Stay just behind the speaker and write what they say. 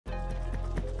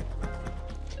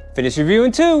Finish review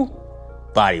in 2,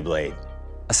 body blade.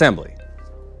 Assembly.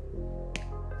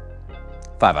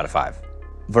 5 out of 5.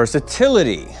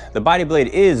 Versatility. The body blade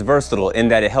is versatile in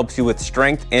that it helps you with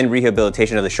strength and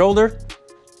rehabilitation of the shoulder.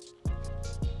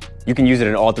 You can use it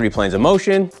in all 3 planes of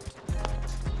motion.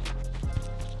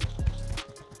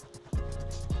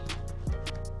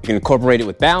 You can incorporate it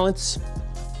with balance.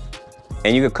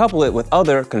 And you can couple it with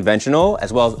other conventional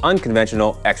as well as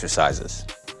unconventional exercises.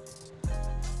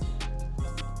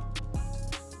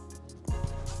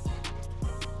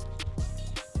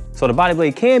 So the body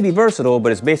blade can be versatile,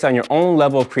 but it's based on your own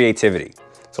level of creativity.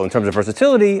 So in terms of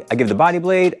versatility, I give the body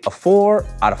blade a 4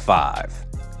 out of 5.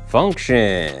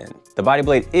 Function. The body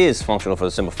blade is functional for the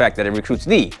simple fact that it recruits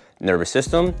the nervous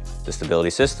system, the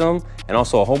stability system, and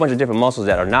also a whole bunch of different muscles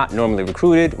that are not normally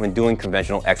recruited when doing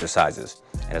conventional exercises.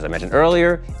 And as I mentioned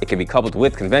earlier, it can be coupled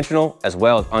with conventional as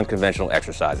well as unconventional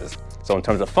exercises. So in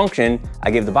terms of function, I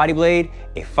give the body blade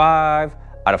a 5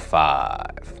 out of 5.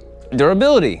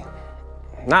 Durability.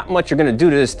 Not much you're gonna do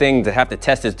to this thing to have to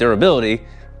test its durability.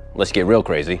 Let's get real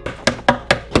crazy.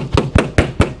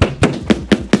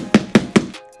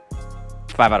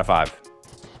 5 out of 5.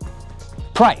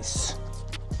 Price.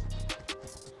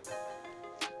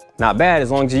 Not bad as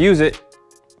long as you use it.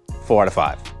 4 out of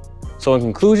 5. So in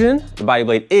conclusion, the body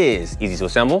blade is easy to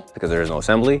assemble because there is no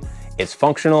assembly. It's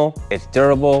functional, it's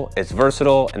durable, it's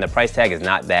versatile, and the price tag is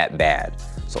not that bad.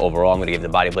 So overall, I'm gonna give the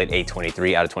body blade a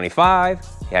 23 out of 25.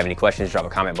 If you have any questions, drop a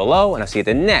comment below, and I'll see you at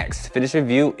the next fitness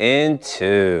review in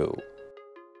 2.